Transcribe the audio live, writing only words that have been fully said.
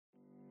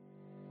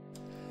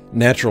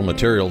Natural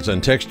materials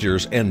and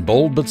textures and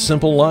bold but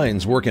simple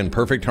lines work in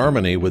perfect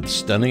harmony with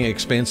stunning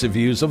expansive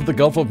views of the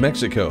Gulf of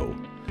Mexico.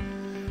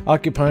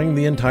 Occupying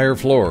the entire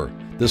floor,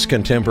 this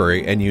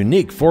contemporary and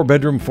unique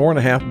 4-bedroom,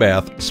 4.5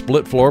 bath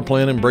split floor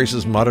plan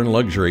embraces modern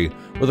luxury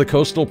with a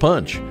coastal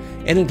punch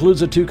and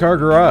includes a 2-car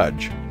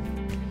garage.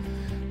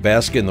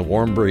 Bask in the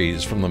warm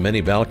breeze from the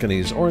many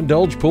balconies or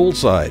indulge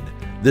poolside.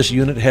 This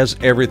unit has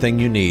everything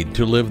you need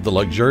to live the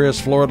luxurious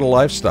Florida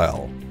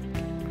lifestyle.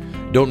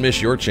 Don't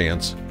miss your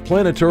chance.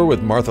 Plan a tour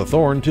with Martha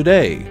Thorn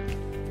today.